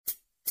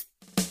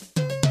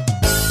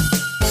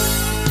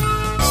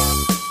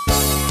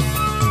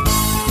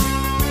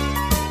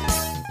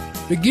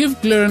We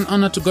give glory and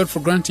honor to God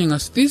for granting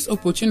us this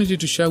opportunity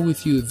to share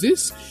with you.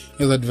 This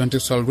is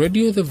Adventist World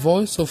Radio, the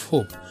voice of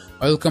hope.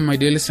 Welcome, my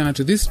dear listener,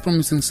 to this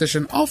promising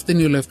session of the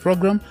New Life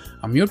program.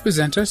 I'm your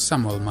presenter,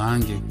 Samuel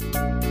Maangi.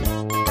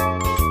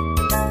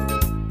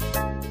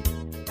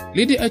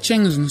 Lydia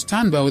Acheng is on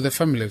standby with the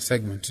Family Life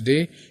segment.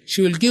 Today,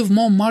 she will give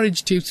more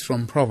marriage tips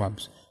from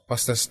Proverbs.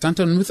 Pastor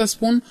Stanton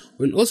Witherspoon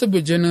will also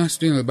be joining us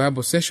during the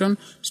Bible session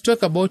to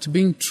talk about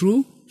being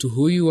true to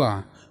who you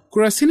are.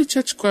 Kurasini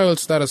Church Choir will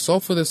start us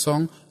off with the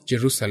song,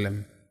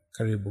 Jerusalem.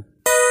 Karibu.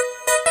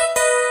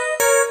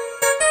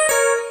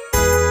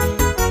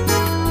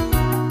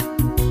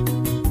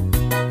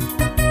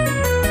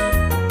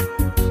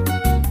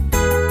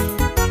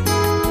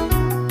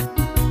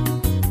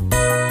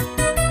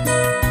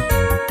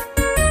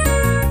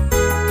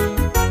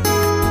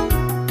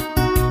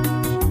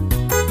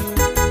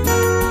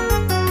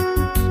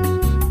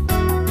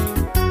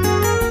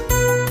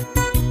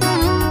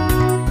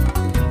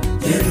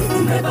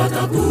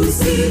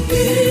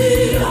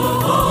 Kusikia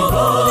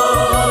habari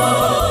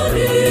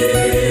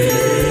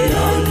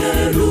ya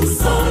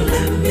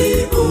Yerusalemu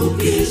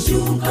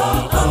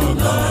ukishuka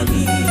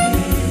angani,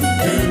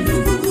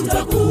 ndugu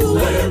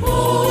kutakuwepo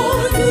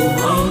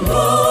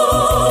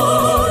jangwani.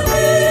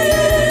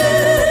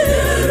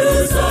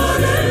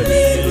 Yerusalemu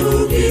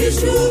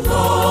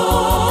ukishuka,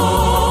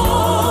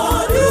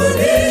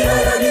 dunia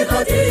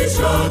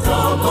yanikatisha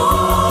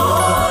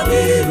tamaa,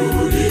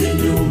 nirudi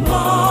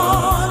nyuma,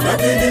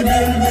 lakini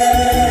mimi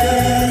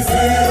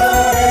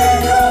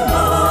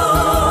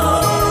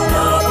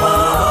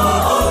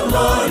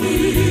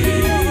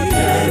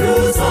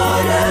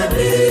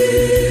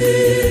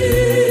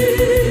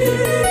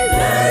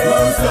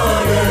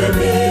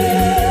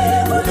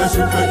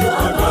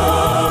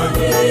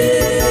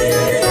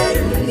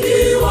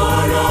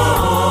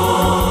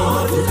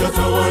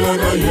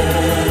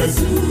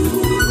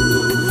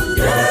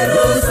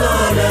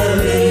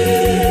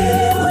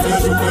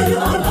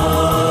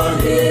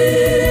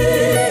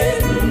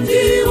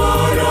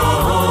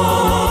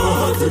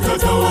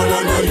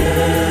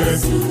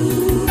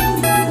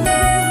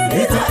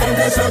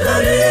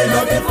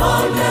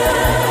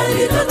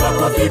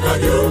nitakapofika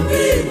juu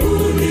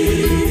mbinguni,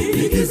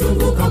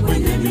 nikizunguka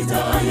kwenye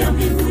mitaa ya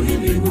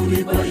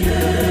mbinguni kwa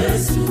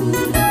Yesu.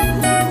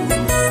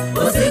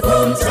 Usiku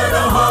mchana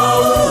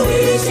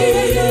hauishi,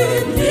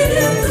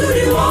 mjini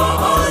mzuri wa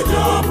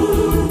ajabu,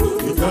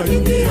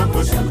 nitaingia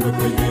kwa shangwe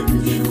kwenye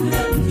mji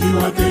ule, mji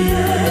wake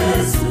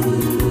Yesu.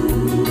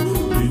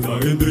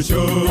 Nitaendesha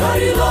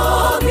gari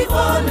la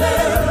kifalme,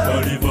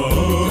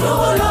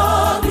 roho la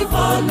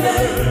kifalme,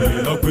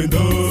 nakwenda,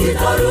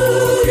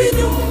 sitarudi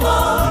nyuma,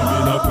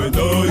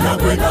 nakwenda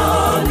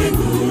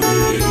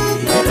mbinguni.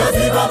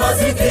 Nitaziba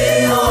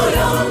masikio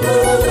yangu,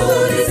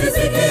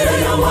 nisisikie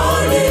ya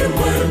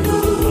walimwengu,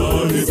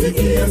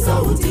 nisikie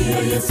sauti ya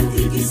Yesu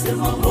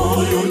ikisema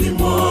moyoni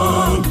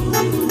mwangu.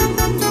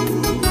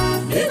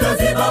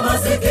 Nitaziba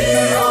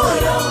masikio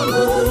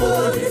yangu,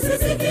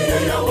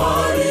 nisisikie ya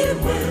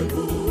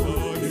walimwengu,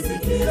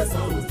 nisikie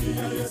sauti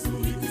ya Yesu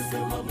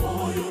ikisema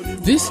moyoni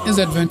mwangu. This is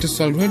Adventist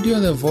World Radio,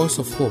 the voice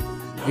of hope.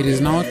 It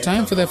is now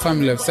time for the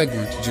Family Life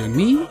segment. Join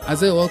me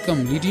as I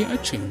welcome Lydia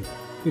Acheng.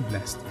 Be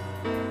blessed.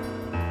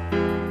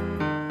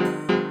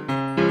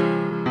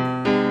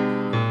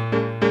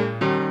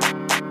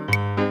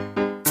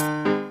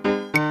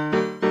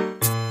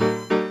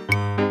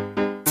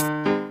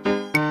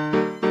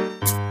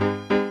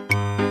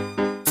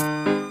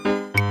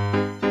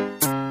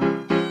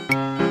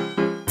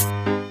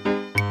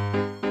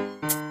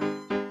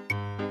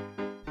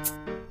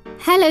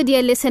 Hello,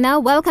 dear listener.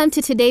 Welcome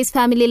to today's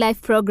Family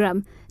Life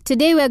program.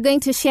 Today we are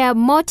going to share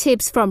more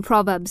tips from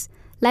Proverbs.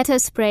 Let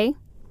us pray.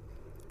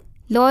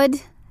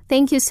 Lord,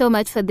 thank you so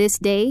much for this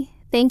day.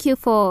 Thank you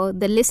for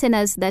the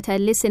listeners that are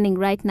listening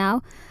right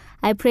now.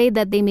 I pray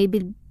that they may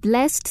be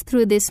blessed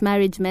through this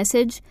marriage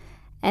message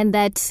and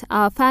that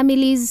our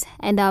families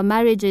and our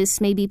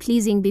marriages may be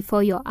pleasing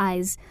before your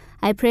eyes.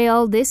 I pray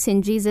all this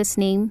in Jesus'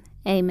 name.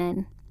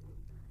 Amen.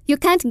 You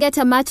can't get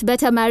a much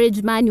better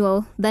marriage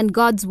manual than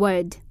God's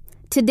Word.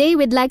 Today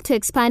we'd like to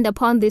expand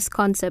upon this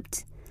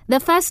concept. The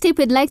first tip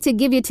we'd like to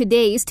give you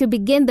today is to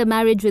begin the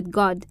marriage with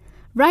God.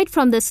 Right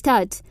from the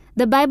start,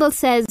 the Bible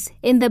says,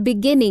 in the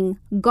beginning,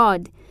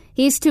 God.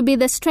 He is to be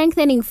the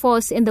strengthening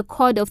force in the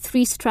cord of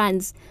 3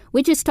 strands,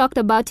 which is talked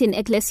about in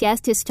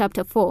Ecclesiastes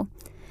chapter 4.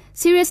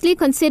 Seriously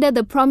consider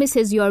the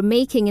promises you are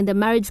making in the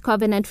marriage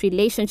covenant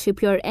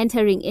relationship you are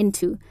entering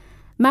into.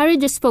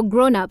 Marriage is for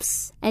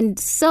grown-ups, and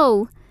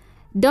so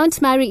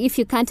don't marry if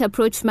you can't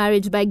approach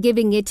marriage by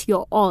giving it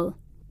your all.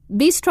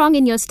 Be strong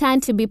in your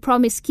stand to be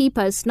promise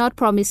keepers, not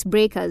promise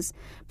breakers.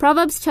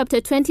 Proverbs chapter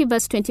 20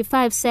 verse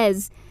 25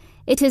 says,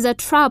 "It is a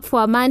trap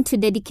for a man to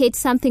dedicate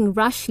something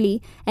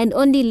rashly and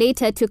only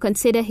later to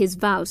consider his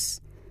vows."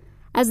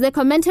 As the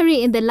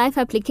commentary in the Life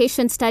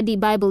Application Study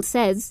Bible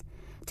says,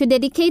 to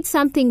dedicate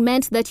something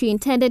meant that you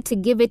intended to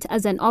give it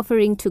as an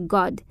offering to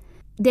God.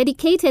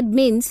 Dedicated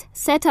means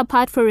set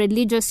apart for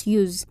religious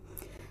use.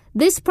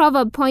 This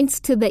proverb points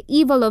to the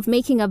evil of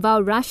making a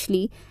vow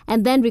rashly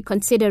and then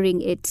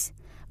reconsidering it.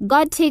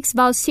 God takes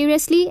vows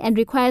seriously and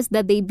requires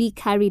that they be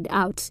carried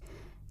out.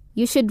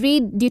 You should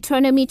read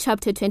Deuteronomy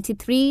chapter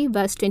 23,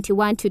 verse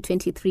 21 to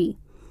 23.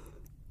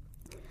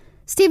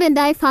 Steve and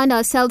I found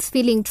ourselves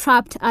feeling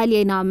trapped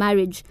earlier in our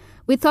marriage.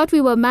 We thought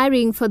we were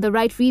marrying for the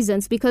right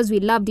reasons because we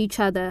loved each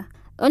other,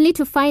 only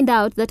to find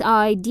out that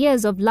our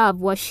ideas of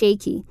love were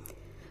shaky.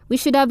 We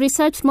should have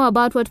researched more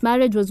about what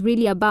marriage was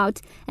really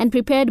about and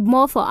prepared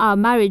more for our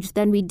marriage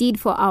than we did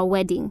for our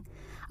wedding.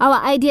 Our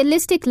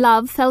idealistic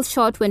love fell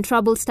short when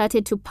trouble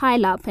started to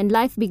pile up and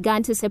life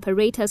began to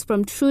separate us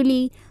from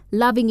truly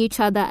loving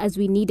each other as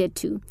we needed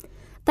to.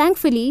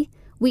 Thankfully,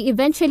 we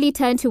eventually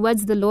turned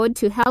towards the Lord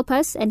to help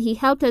us, and He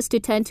helped us to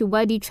turn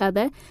toward each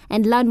other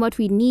and learn what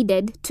we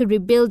needed to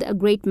rebuild a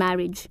great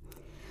marriage.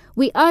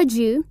 We urge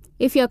you,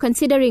 if you're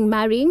considering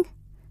marrying,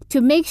 to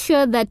make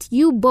sure that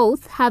you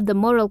both have the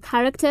moral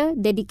character,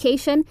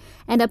 dedication,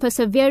 and a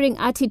persevering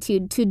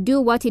attitude to do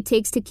what it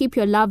takes to keep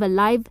your love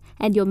alive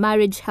and your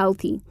marriage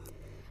healthy.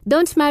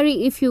 Don't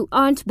marry if you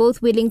aren't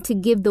both willing to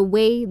give the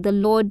way the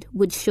Lord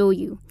would show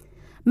you.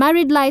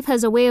 Married life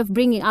has a way of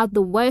bringing out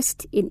the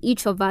worst in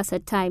each of us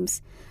at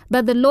times,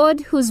 but the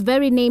Lord, whose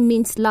very name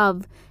means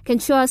love, can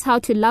show us how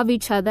to love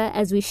each other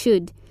as we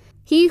should.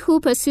 He who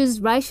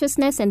pursues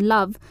righteousness and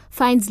love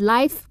finds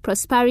life,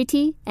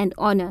 prosperity, and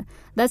honor.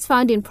 That's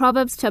found in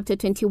Proverbs chapter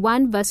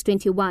 21, verse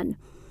 21.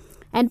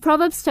 And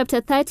Proverbs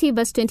chapter 30,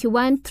 verse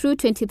 21 through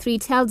 23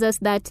 tells us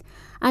that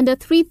under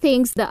three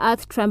things the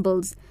earth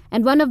trembles,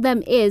 and one of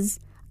them is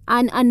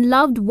an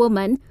unloved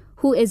woman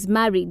who is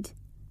married.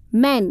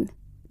 Men,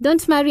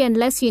 don't marry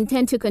unless you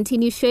intend to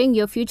continue showing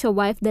your future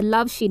wife the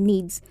love she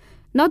needs,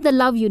 not the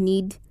love you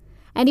need.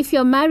 And if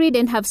you're married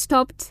and have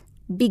stopped,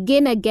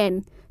 begin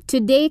again.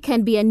 Today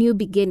can be a new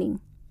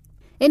beginning.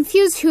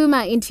 Infuse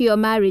humor into your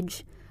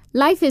marriage.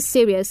 Life is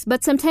serious,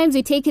 but sometimes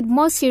we take it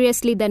more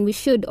seriously than we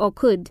should or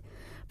could.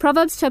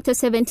 Proverbs chapter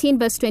 17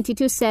 verse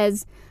 22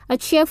 says, "A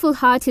cheerful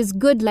heart is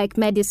good like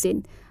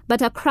medicine,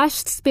 but a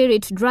crushed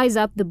spirit dries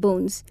up the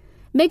bones."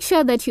 Make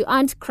sure that you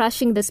aren't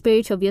crushing the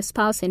spirit of your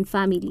spouse and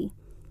family.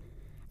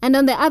 And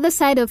on the other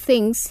side of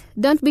things,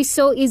 don't be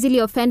so easily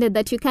offended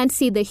that you can't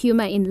see the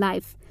humor in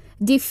life.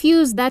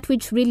 Diffuse that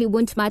which really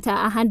won't matter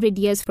 100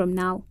 years from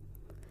now.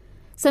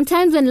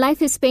 Sometimes when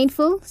life is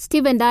painful,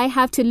 Steve and I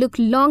have to look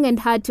long and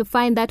hard to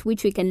find that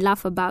which we can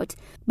laugh about.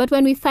 But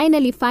when we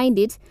finally find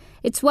it,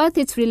 it's worth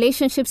its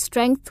relationship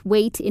strength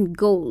weight in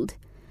gold.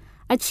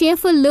 A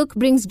cheerful look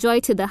brings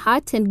joy to the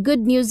heart, and good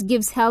news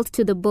gives health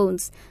to the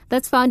bones.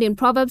 That's found in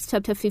Proverbs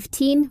chapter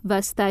 15,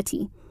 verse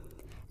 30.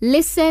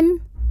 Listen,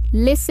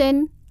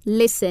 listen,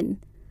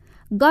 listen.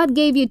 God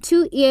gave you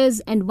 2 ears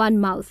and 1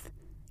 mouth.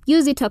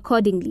 Use it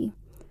accordingly.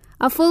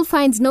 A fool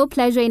finds no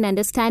pleasure in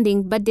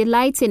understanding, but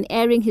delights in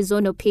airing his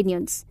own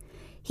opinions.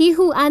 He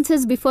who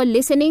answers before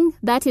listening,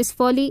 that is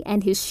folly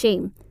and his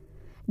shame.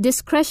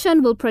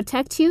 Discretion will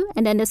protect you,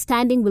 and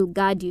understanding will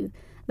guard you.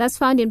 That's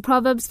found in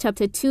Proverbs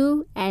chapter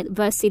 2 and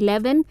verse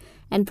 11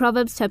 and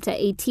Proverbs chapter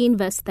 18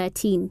 verse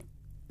 13.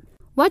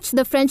 Watch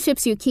the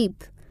friendships you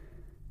keep.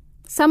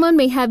 Someone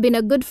may have been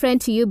a good friend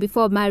to you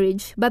before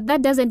marriage, but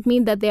that doesn't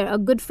mean that they're a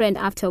good friend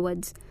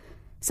afterwards.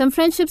 Some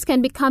friendships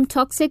can become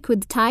toxic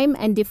with time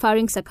and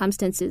differing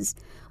circumstances.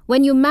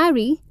 When you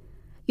marry,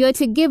 you are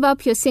to give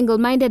up your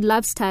single-minded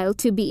lifestyle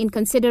to be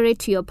inconsiderate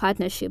to your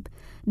partnership.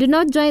 Do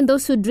not join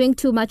those who drink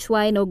too much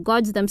wine or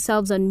gorge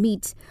themselves on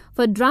meat,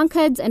 for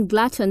drunkards and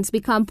gluttons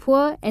become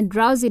poor, and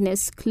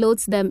drowsiness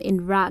clothes them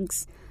in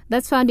rags.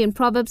 That's found in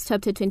Proverbs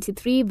chapter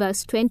 23,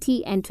 verse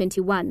 20 and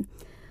 21.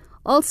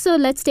 Also,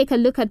 let's take a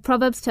look at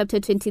Proverbs chapter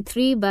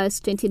 23, verse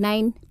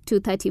 29 to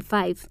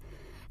 35.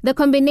 The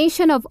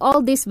combination of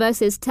all these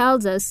verses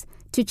tells us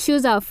to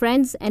choose our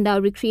friends and our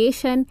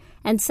recreation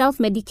and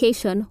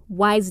self-medication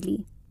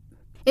wisely.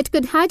 It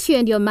could hurt you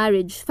and your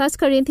marriage. 1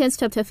 Corinthians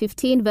chapter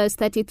 15, verse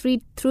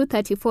 33 through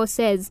 34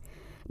 says,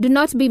 "Do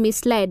not be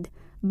misled.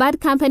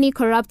 Bad company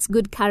corrupts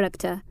good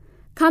character.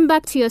 Come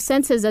back to your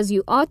senses as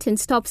you ought and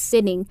stop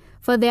sinning,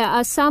 for there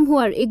are some who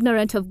are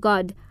ignorant of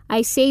God.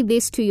 I say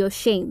this to your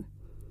shame.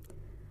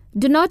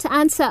 Do not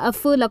answer a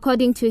fool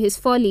according to his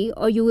folly,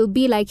 or you will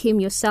be like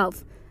him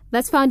yourself."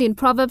 That's found in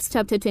Proverbs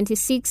chapter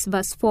 26,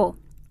 verse 4.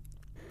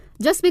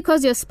 Just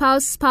because your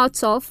spouse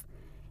spouts off,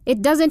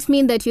 it doesn't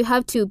mean that you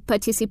have to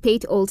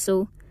participate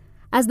also.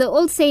 As the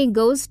old saying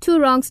goes, 2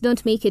 wrongs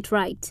don't make it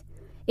right.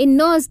 In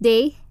Noah's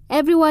day,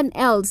 everyone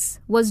else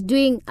was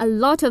doing a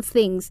lot of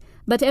things,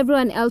 but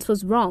everyone else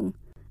was wrong.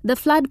 The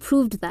flood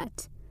proved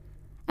that.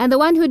 And the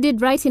one who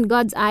did right in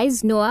God's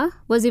eyes, Noah,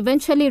 was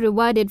eventually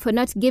rewarded for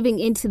not giving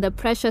in to the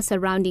pressure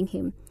surrounding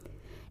him.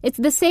 It's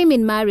the same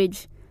in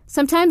marriage.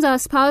 Sometimes our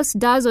spouse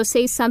does or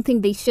says something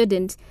they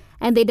shouldn't,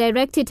 and they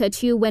direct it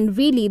at you when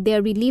really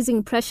they're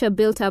releasing pressure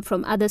built up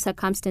from other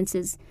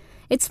circumstances.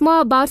 It's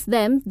more about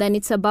them than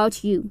it's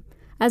about you.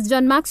 As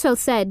John Maxwell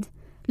said,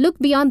 look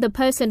beyond the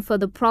person for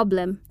the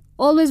problem.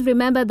 Always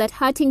remember that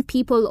hurting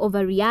people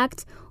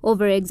overreact,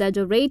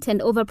 over-exaggerate, and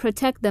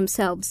overprotect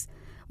themselves.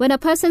 When a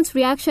person's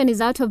reaction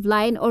is out of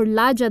line or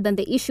larger than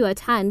the issue at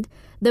hand,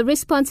 the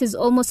response is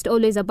almost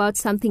always about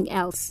something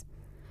else.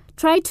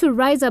 Try to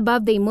rise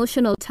above the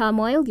emotional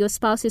turmoil your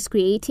spouse is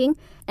creating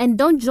and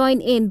don't join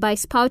in by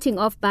spouting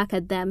off back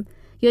at them.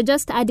 You're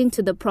just adding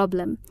to the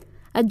problem.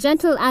 A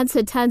gentle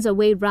answer turns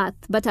away wrath,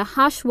 but a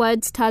harsh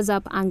word stirs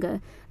up anger.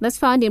 That's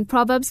found in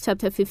Proverbs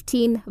chapter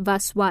 15,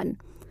 verse 1.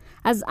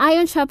 As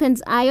iron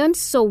sharpens iron,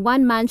 so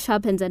one man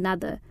sharpens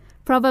another.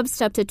 Proverbs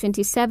chapter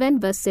 27,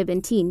 verse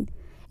 17.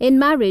 In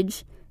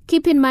marriage,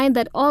 keep in mind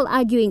that all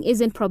arguing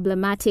isn't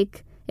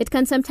problematic. It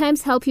can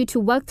sometimes help you to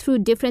work through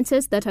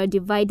differences that are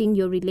dividing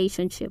your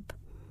relationship.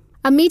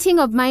 A meeting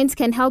of minds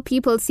can help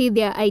people see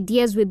their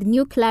ideas with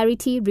new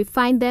clarity,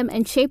 refine them,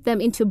 and shape them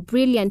into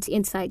brilliant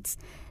insights.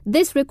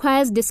 This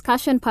requires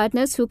discussion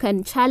partners who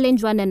can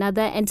challenge one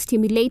another and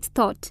stimulate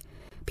thought.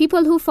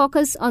 People who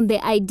focus on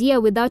the idea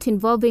without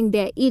involving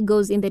their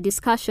egos in the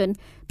discussion.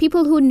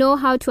 People who know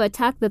how to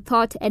attack the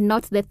thought and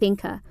not the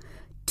thinker.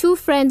 Two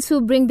friends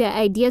who bring their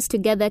ideas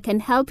together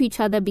can help each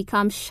other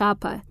become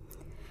sharper.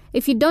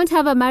 If you don't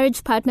have a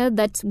marriage partner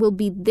that will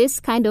be this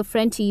kind of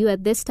friend to you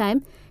at this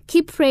time,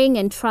 keep praying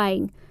and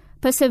trying.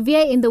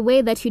 Persevere in the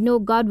way that you know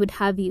God would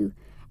have you.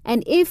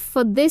 And if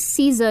for this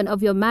season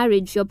of your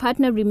marriage your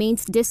partner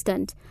remains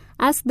distant,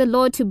 ask the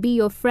Lord to be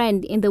your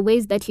friend in the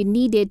ways that you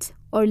need it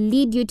or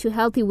lead you to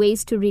healthy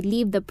ways to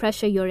relieve the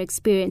pressure you're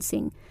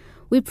experiencing.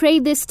 We pray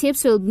these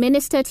tips will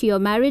minister to your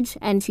marriage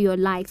and to your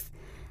life.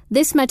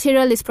 This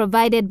material is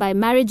provided by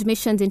Marriage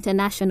Missions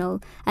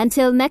International.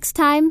 Until next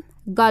time,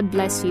 God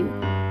bless you.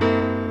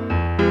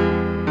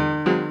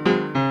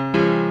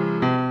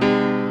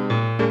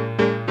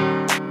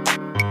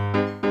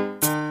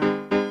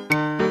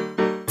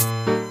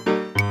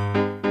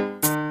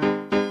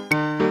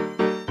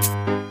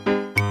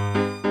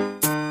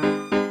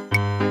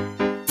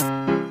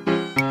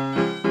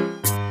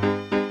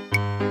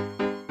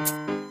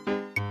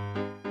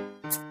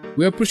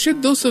 We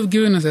appreciate those who have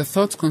given us their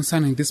thoughts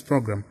concerning this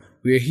program.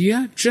 We are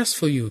here just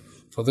for you.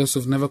 For those who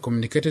have never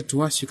communicated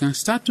to us, you can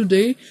start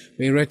today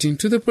by writing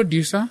to the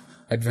producer,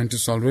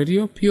 Adventist World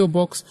Radio, PO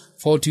Box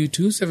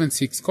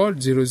 42276,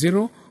 code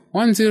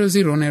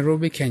 00100,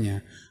 Nairobi,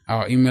 Kenya.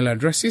 Our email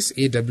address is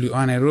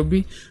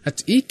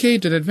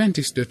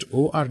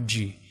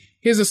awrnairobi@ek.adventist.org.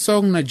 Here's a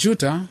song,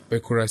 Najuta, by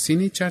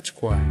Kurasini Church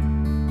Choir.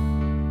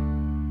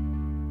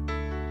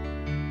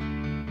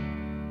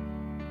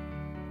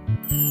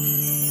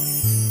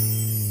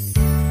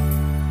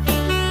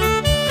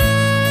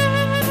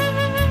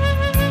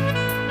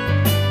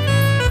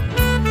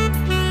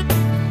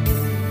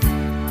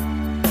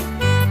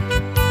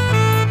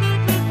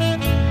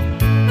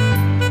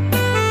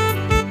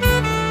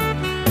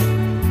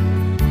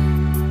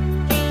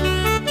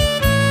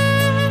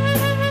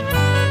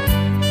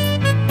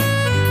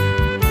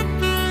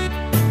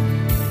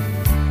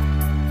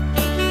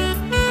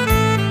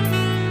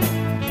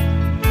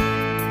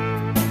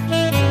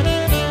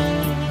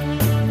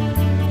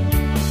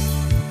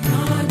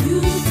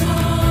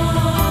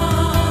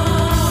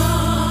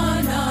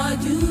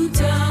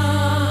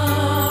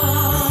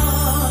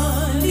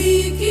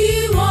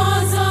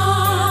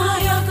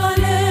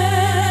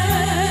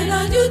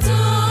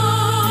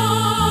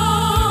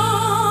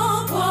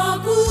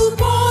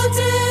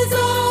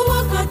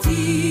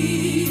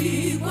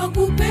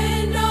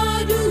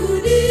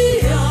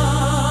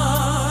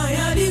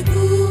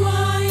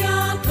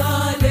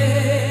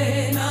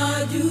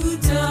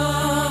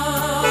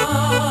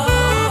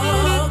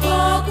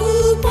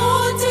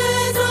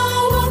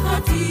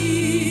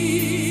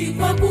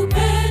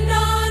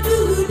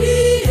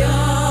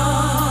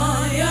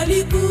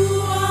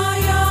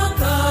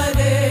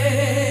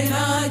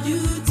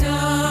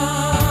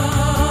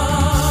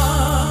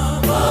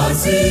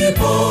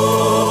 Pasipo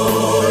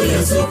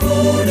Yesu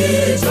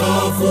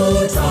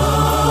kunitafuta,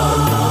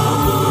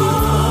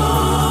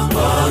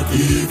 kwa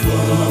kifo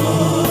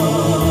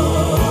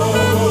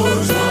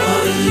cha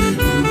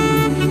aibu,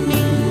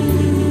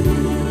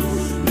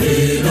 ni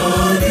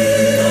nani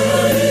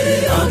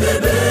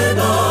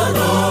angebeba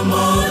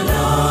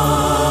dhamana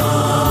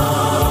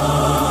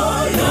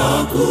ya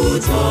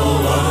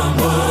kutoa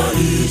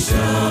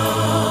maisha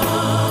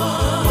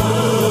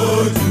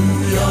juu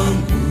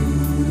yangu?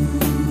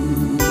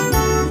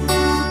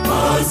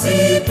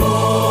 Pasipo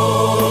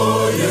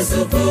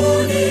Yesu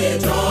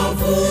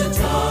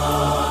kunitafuta,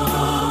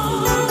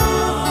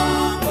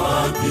 kwa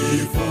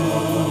kifo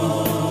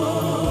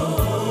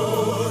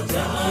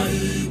cha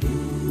aibu,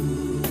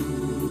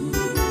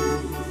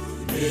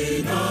 ni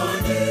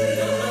nani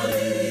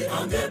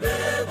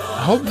angebeba? I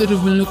hope that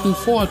you've been looking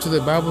forward to the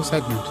Bible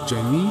segment.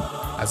 Join me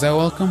as I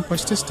welcome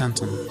Pastor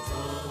Stanton.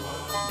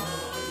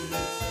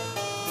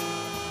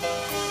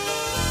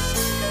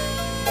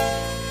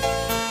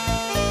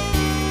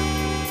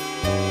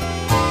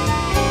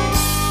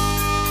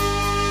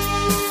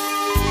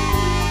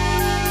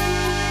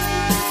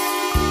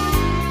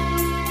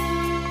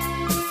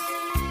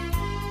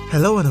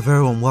 Hello and a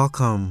very warm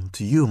welcome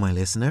to you, my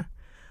listener.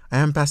 I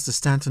am Pastor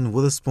Stanton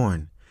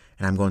Witherspoon,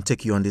 and I'm going to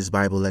take you on this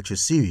Bible lecture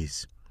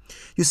series.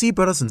 You see,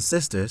 brothers and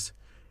sisters,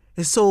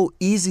 it's so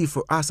easy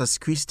for us as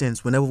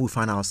Christians, whenever we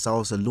find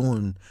ourselves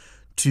alone,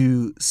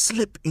 to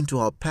slip into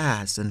our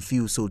past and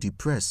feel so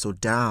depressed, so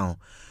down,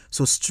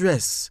 so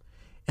stressed,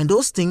 and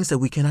those things that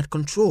we cannot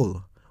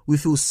control. We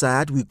feel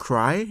sad, we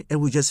cry, and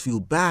we just feel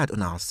bad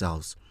on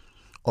ourselves.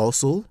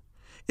 Also,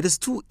 it is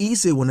too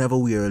easy whenever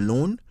we are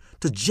alone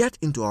to jet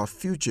into our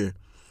future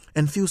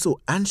and feel so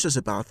anxious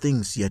about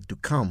things yet to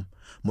come,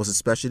 most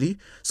especially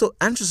so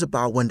anxious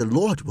about when the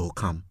Lord will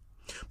come.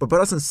 But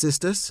brothers and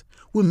sisters,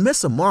 we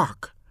miss a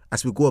mark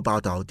as we go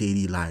about our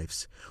daily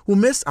lives. We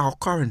miss our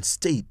current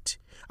state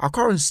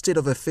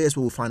of affairs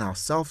where we find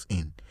ourselves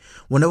in.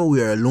 Whenever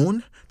we are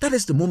alone, that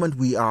is the moment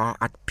we are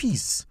at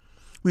peace.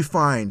 We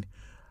find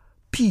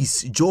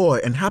peace, joy,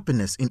 and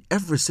happiness in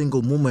every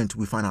single moment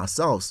we find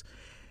ourselves.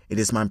 It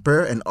is my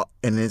prayer and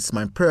it's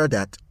my prayer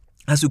that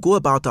as we go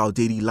about our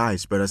daily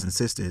lives, brothers and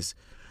sisters,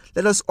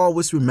 let us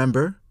always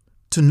remember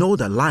to know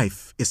that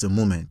life is a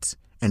moment.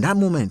 And that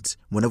moment,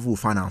 whenever we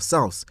find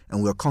ourselves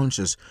and we are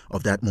conscious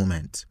of that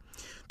moment.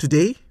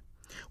 Today,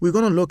 we're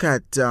going to look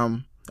at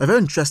a very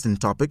interesting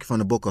topic from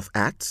the book of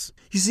Acts.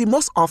 You see,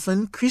 most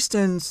often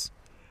Christians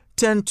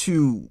tend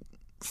to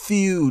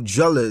feel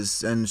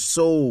jealous, and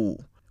so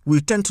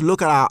we tend to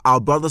look at our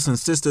brothers and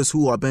sisters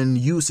who are being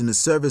used in the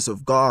service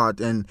of God,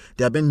 and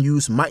they are being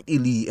used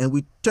mightily, and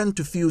we tend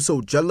to feel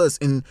so jealous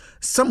in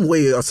some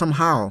way or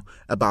somehow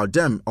about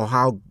them or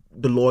how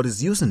the Lord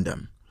is using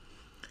them.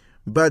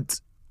 But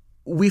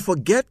we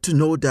forget to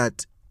know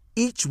that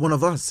each one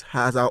of us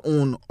has our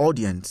own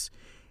audience,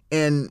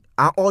 and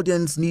our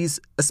audience needs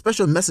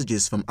special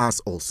messages from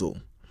us also.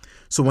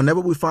 So whenever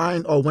we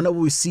find or whenever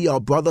we see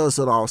our brothers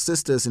or our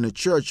sisters in the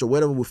church or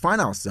wherever we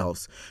find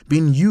ourselves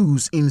being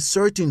used in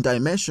certain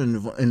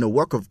dimension in the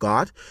work of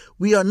God,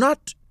 we are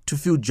not to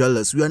feel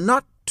jealous. We are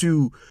not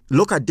to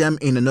look at them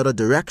in another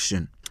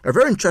direction. A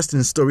very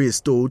interesting story is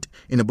told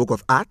in the book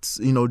of Acts,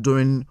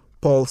 during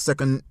Paul's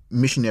second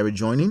missionary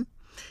joining.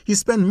 He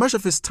spent much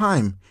of his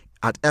time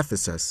at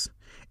Ephesus.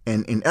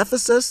 And in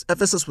Ephesus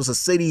was a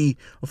city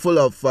full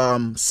of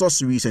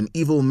sorceries and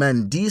evil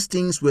men. These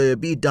things were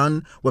being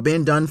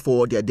done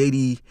for their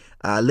daily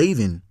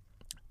living.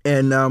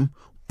 And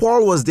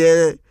Paul was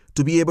there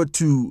to be able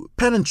to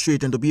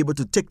penetrate and to be able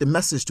to take the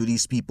message to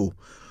these people.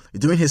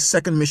 During his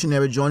second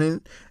missionary journey,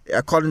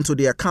 according to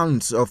the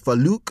accounts of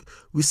Luke,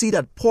 we see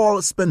that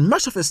Paul spent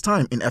much of his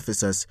time in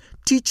Ephesus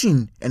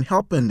teaching and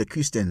helping the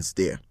Christians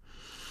there.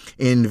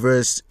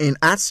 In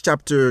Acts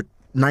chapter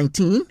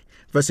 19,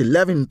 verse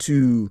 11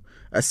 to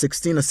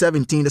 16 or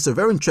 17, there's a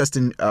very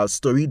interesting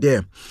story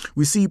there.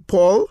 We see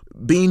Paul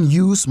being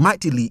used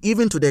mightily,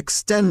 even to the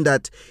extent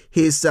that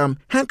his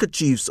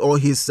handkerchiefs or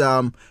his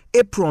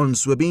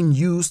aprons were being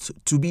used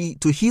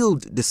to heal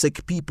the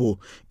sick people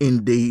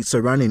in the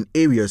surrounding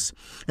areas.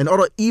 And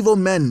other evil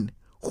men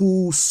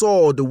who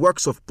saw the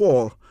works of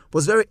Paul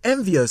was very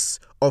envious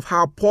of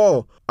how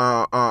Paul's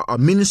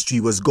ministry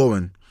was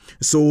going.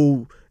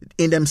 So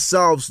in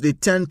themselves, they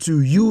tend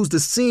to use the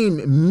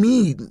same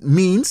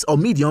means or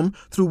medium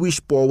through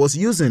which Paul was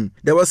using.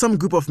 There was some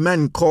group of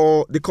men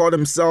they call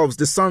themselves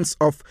the sons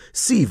of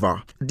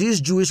Sceva.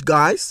 These Jewish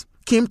guys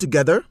came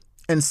together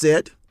and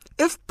said,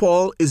 if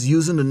Paul is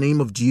using the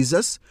name of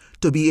Jesus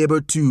to be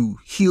able to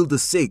heal the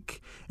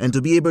sick and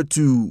to be able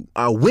to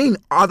win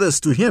others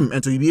to him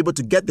and to be able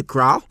to get the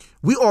crowd,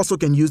 we also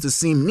can use the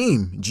same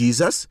name,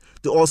 Jesus,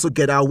 to also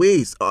get our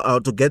ways,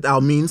 to get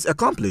our means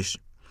accomplished.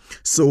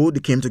 So they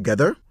came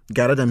together,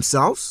 gathered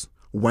themselves,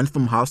 went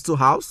from house to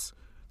house,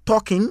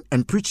 talking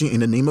and preaching in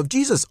the name of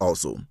Jesus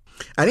also.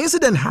 An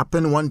incident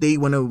happened one day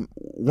when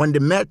they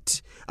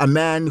met a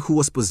man who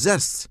was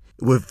possessed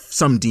with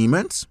some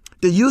demons.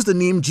 They used the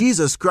name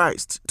Jesus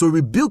Christ to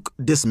rebuke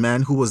this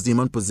man who was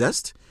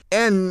demon-possessed.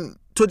 And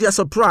to their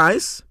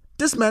surprise,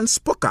 this man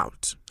spoke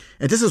out.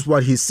 And this is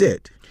what he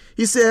said.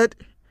 He said,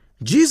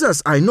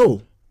 Jesus I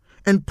know,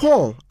 and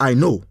Paul I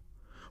know,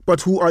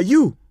 but who are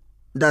you?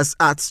 That's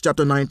Acts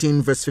chapter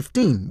 19, verse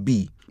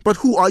 15b. But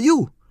who are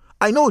you?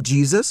 I know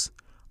Jesus.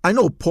 I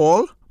know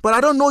Paul, but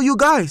I don't know you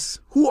guys.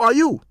 Who are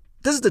you?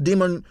 This is the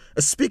demon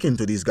speaking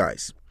to these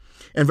guys.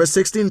 And verse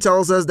 16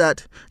 tells us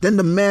that then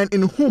the man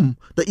in whom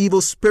the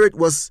evil spirit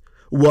was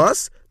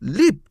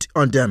leaped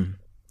on them,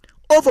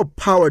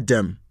 overpowered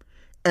them,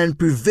 and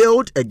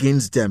prevailed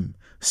against them,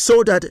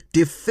 so that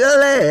they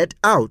fled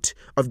out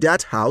of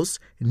that house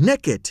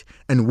naked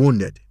and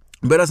wounded.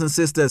 Brothers and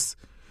sisters,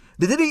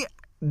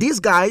 these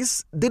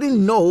guys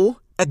didn't know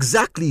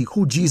exactly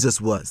who Jesus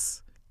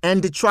was.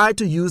 And they tried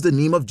to use the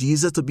name of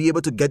Jesus to be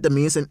able to get the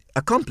means and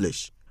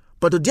accomplish.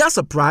 But to their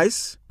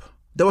surprise,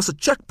 there was a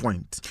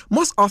checkpoint.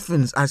 Most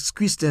often as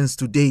Christians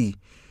today,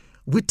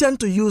 we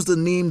tend to use the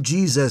name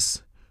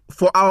Jesus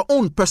for our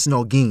own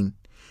personal gain.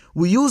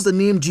 We use the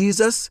name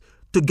Jesus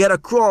to get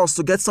across,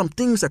 to get some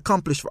things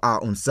accomplished for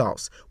our own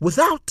selves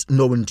without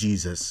knowing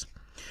Jesus.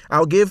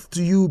 I'll give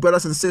to you,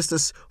 brothers and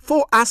sisters,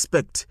 4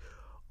 aspects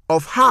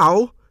of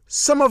how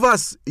Some of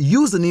us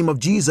use the name of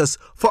Jesus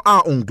for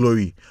our own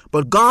glory,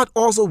 but God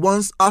also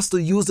wants us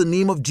to use the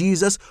name of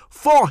Jesus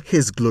for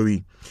His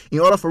glory. In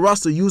order for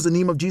us to use the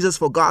name of Jesus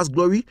for God's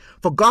glory,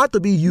 for God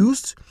to be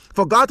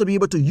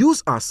able to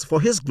use us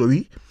for His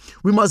glory,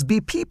 we must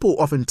be people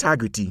of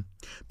integrity,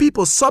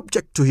 people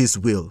subject to His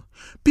will,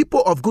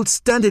 people of good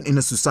standing in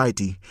the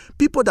society,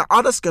 people that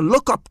others can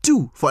look up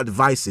to for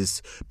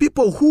advices,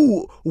 people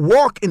who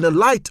walk in the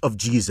light of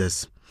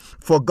Jesus.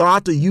 For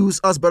God to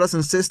use us, brothers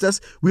and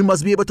sisters, we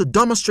must be able to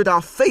demonstrate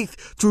our faith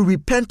through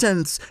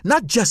repentance,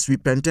 not just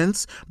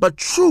repentance, but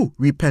true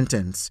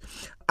repentance.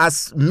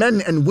 As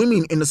men and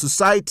women in the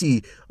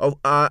society,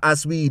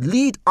 as we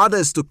lead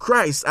others to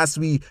Christ, as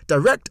we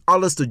direct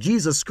others to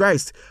Jesus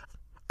Christ,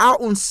 our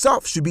own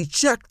self should be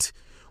checked.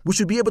 We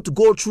should be able to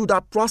go through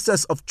that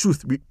process of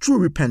true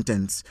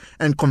repentance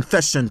and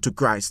confession to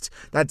Christ.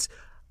 That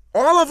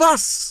all of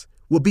us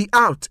will be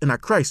out and that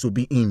Christ will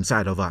be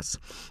inside of us.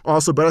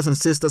 Also, brothers and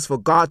sisters, for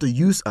God to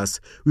use us,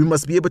 we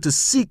must be able to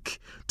seek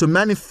to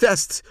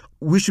manifest.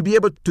 We should be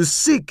able to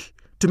seek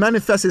to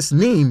manifest His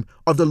name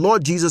of the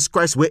Lord Jesus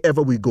Christ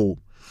wherever we go.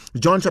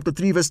 John chapter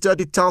 3 verse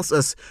 30 tells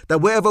us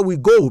that wherever we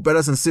go,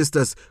 brothers and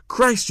sisters,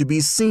 Christ should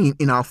be seen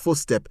in our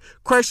footstep.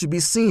 Christ should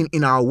be seen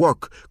in our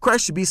work.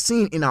 Christ should be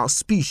seen in our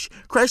speech.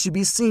 Christ should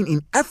be seen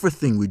in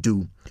everything we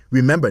do.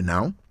 Remember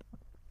now,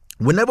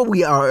 whenever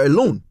we are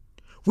alone,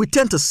 we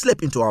tend to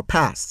slip into our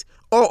past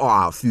or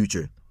our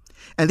future.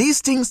 And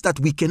these things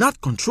that we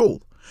cannot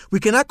control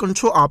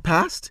our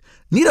past,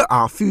 neither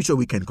our future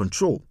we can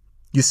control.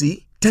 You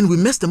see, then we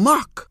miss the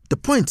mark, the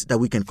point that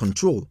we can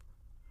control.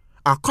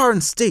 Our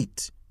current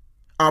state,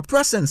 our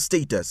present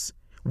status,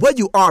 where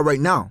you are right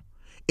now,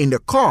 in the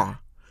car,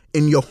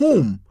 in your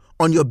home,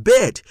 on your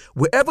bed,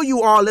 wherever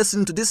you are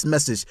listening to this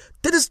message,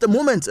 that is the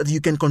moment that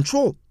you can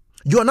control.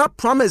 You are not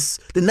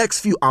promised the next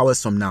few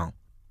hours from now.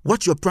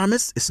 What you're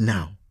promised is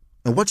now.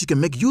 And what you can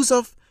make use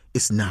of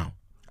is now.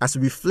 As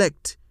we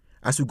reflect,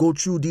 as we go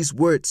through these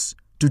words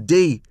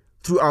today,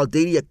 through our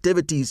daily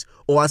activities,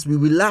 or as we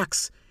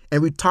relax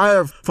and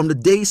retire from the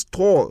day's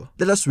toil,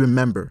 let us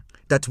remember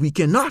that we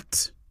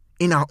cannot,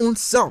 in our own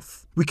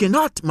self, we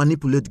cannot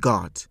manipulate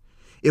God.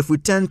 If we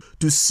tend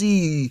to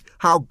see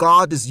how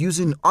God is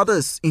using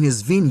others in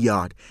His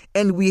vineyard,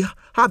 and we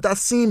have that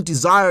same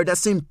desire, that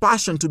same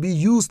passion to be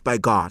used by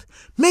God,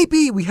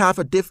 maybe we have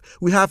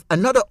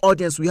another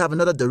audience, we have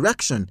another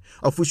direction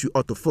of which we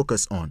ought to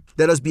focus on.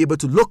 Let us be able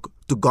to look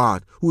to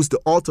God, who is the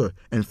author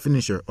and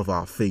finisher of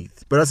our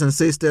faith. Brothers and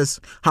sisters,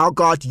 how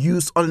God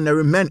used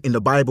ordinary men in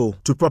the Bible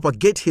to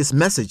propagate His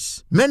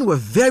message. Men were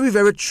very,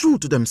 very true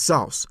to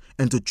themselves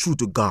and true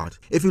to God.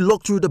 If you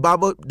look through the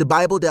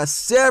Bible, there are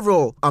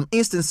several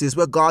instances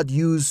where God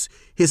used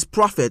His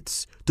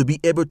prophets to be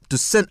able to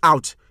send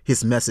out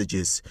His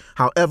messages.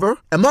 However,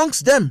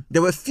 amongst them,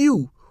 there were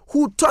few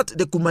who thought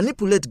they could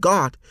manipulate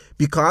God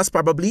because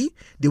probably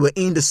they were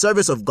in the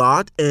service of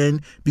God,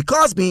 and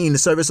because being in the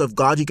service of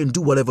God, you can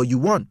do whatever you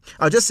want.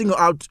 I'll just single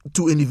out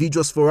two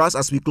individuals for us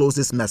as we close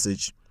this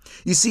message.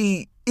 You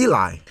see,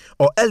 Eli,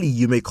 or Eli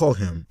you may call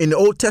him, in the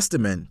Old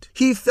Testament,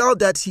 he felt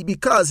that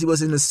because he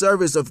was in the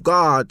service of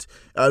God,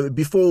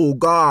 before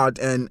God,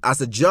 and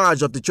as a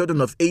judge of the children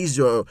of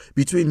Israel,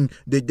 between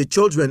the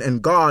children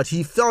and God,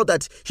 he felt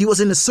that he was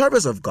in the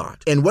service of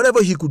God, and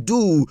whatever he could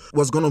do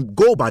was going to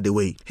go by the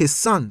way. His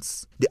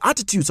sons, the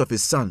attitudes of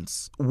his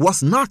sons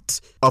was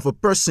not of a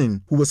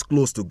person who was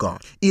close to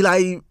God.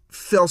 Eli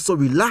felt so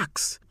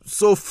relaxed,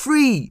 so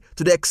free,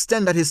 to the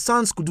extent that his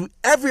sons could do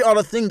every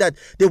other thing that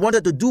they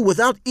wanted to do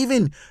without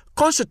even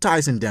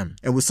conscientizing them.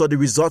 And we saw the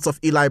results of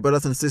Eli,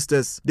 brothers and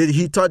sisters. That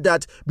he thought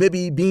that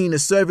maybe being in a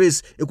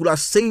service, it could have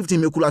saved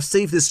him, it could have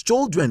saved his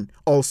children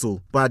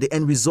also. But at the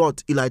end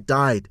result, Eli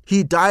died.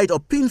 He died a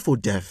painful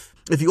death.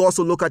 If you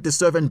also look at the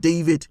servant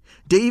David,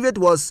 David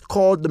was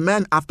called the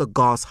man after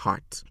God's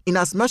heart.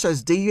 Inasmuch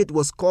as David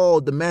was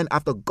called the man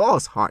after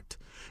God's heart,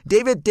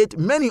 David did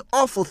many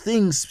awful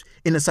things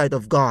in the sight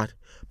of God.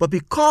 But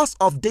because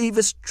of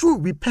David's true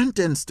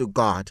repentance to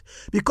God,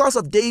 because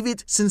of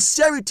David's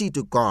sincerity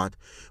to God,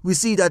 we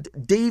see that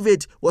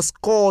David was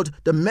called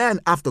the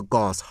man after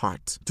God's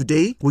heart.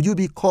 Today, will you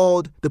be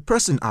called the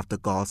person after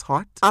God's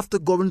heart? After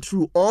going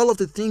through all of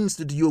the things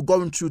that you're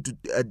going through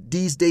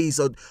these days,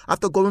 or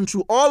after going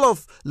through all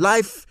of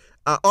life,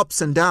 ups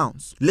and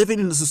downs,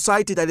 living in a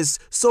society that is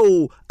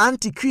so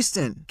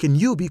anti-Christian, can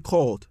you be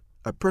called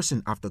a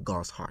person after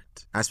God's heart?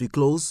 As we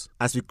close,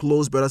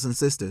 brothers and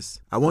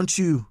sisters, I want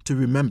you to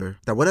remember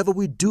that whatever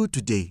we do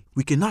today,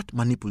 we cannot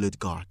manipulate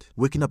God.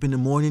 Waking up in the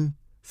morning,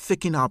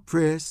 faking our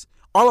prayers,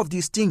 all of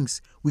these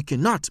things, we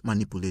cannot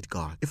manipulate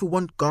God. If we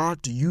want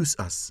God to use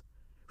us,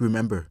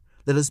 remember,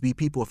 let us be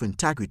people of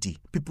integrity,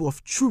 people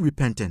of true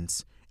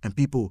repentance, and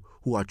people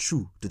who are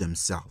true to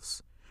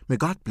themselves. May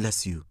God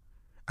bless you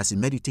as you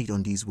meditate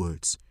on these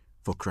words.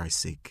 For Christ's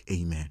sake,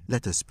 amen.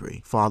 Let us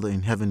pray. Father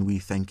in heaven, we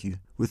thank you.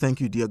 We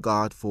thank you, dear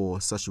God, for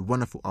such a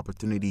wonderful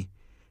opportunity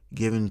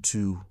given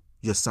to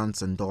your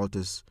sons and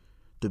daughters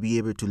to be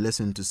able to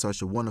listen to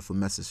such a wonderful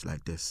message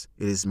like this.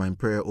 It is my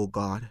prayer, O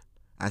God,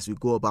 as we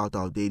go about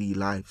our daily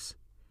lives,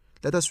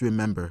 let us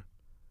remember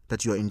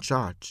that you are in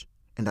charge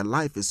and that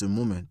life is a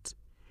moment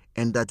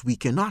and that we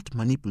cannot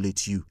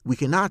manipulate you. We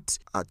cannot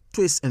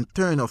twist and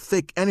turn or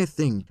fake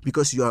anything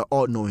because you are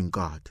all-knowing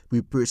God.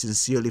 We pray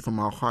sincerely from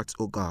our hearts,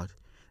 O God,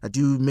 that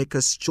you make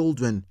us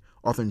children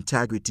of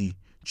integrity,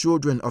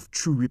 children of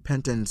true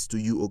repentance to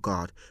you, O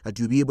God, that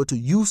you'll be able to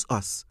use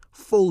us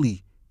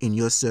fully in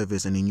your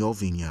service and in your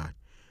vineyard.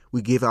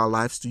 We give our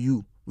lives to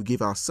you. We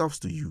give ourselves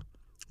to you.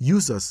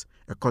 Use us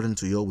according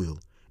to your will,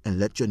 and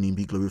let your name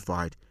be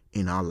glorified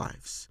in our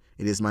lives.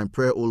 It is my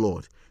prayer, O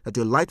Lord, that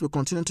your light will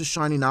continue to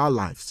shine in our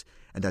lives,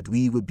 and that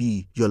we will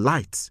be your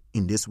lights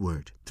in this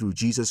world. Through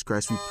Jesus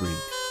Christ we pray.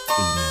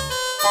 Amen.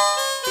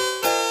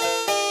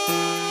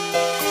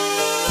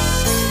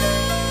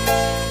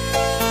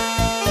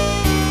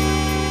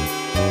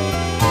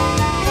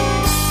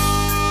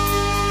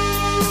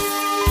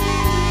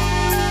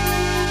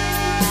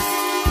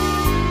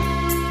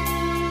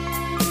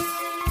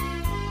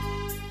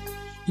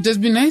 It has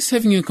been nice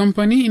having your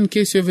company. In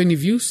case you have any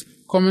views,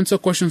 comments or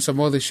questions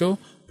about the show,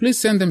 please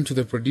send them to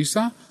the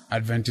producer,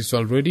 Adventist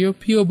World Radio,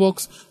 PO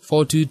Box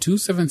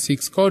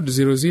 42276, code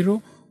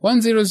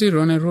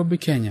 00100, Nairobi,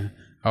 Kenya.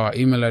 Our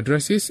email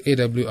address is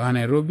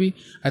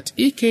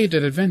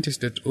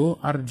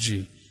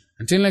awrnairobi@ek.adventist.org.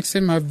 Until next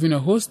time, I've been a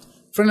host,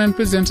 friend and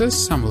presenter,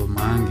 Samuel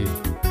Mangi.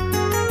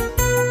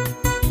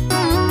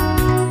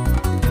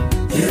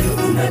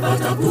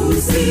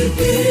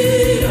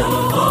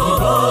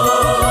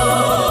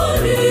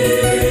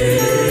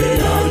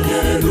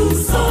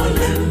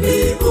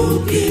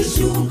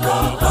 Ukishuka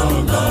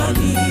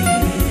angani,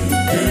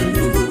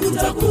 ndugu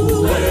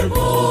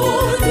utakuwepo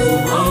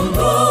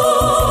jangwani.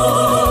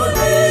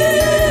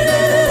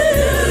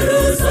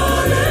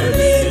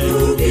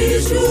 Yerusalemu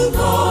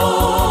ukishuka,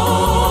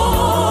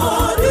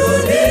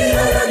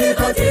 dunia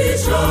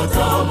yanikatisha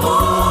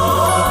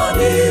tamaa,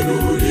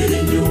 nirudi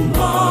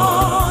nyuma,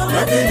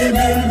 lakini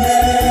mimi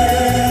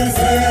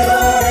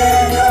sirudi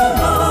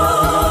nyuma,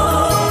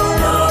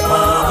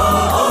 napaa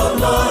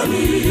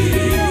angani.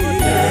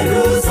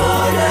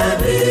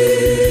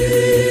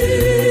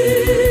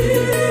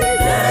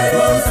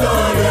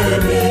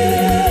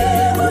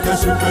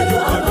 Utashuka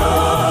juu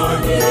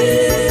angani,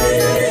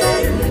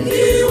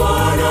 mji wa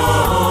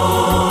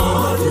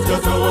raha,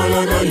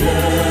 tutatawala na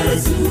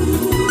Yesu.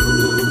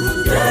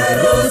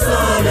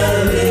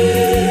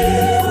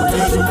 Yerusalemu,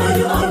 utashuka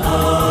juu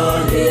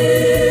angani,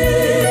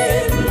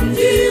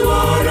 mji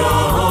wa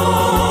raha,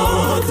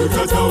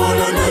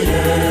 tutatawala na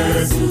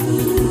Yesu.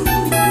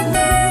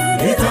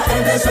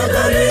 Nitaendesha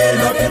gari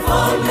la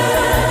kifalme,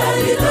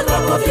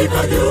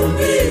 nitakapofika juu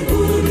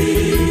mbinguni,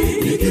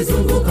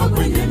 nikizunguka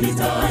kwenye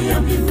mitaa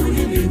ya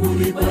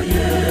mbinguni kwa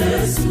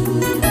Yesu.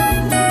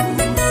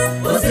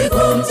 Usiku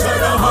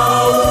mchana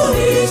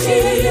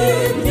hauishi,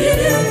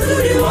 mjini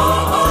mzuri wa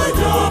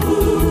ajabu,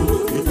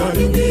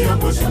 nitaingia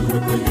kwa shangwe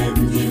kwenye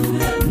mji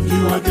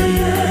wake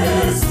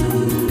Yesu.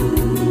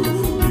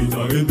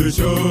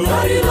 Nitaendesha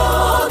gari la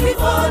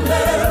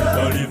kifalme,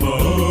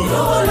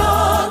 roho la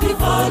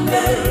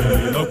kifalme,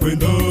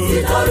 nakwenda,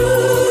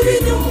 sitarudi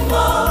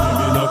nyuma,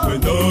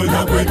 nakwenda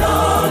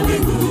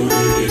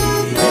mbinguni.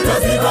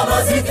 Nitaziba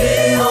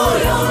masikio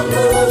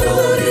yangu,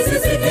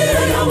 nisisikie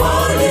ya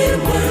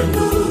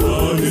walimwengu,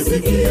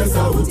 nisikie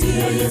sauti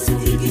ya Yesu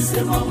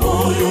ikisema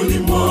moyoni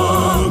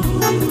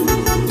mwangu.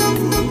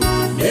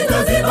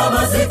 Nitaziba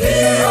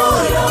masikio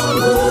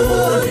yangu,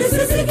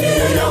 nisisikie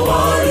ya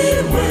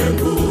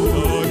walimwengu,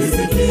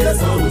 nisikie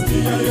sauti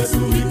ya Yesu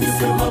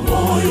ikisema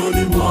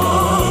moyoni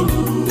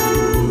mwangu.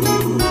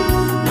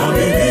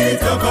 Nami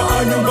nitakaa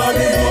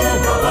nyumbani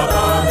mwa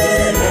Baba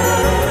milele.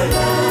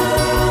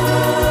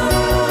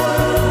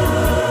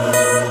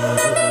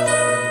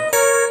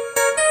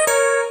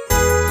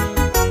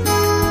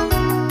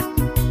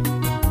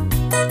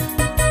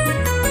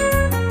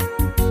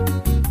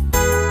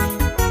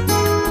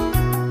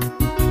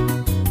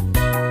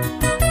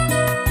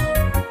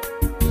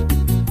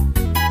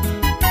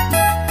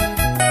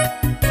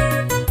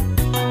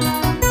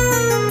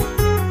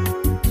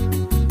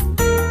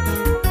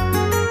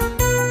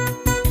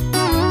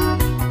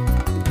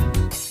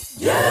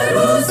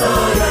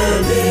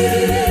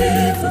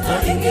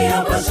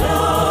 Tutaingia kwa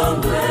shangwe.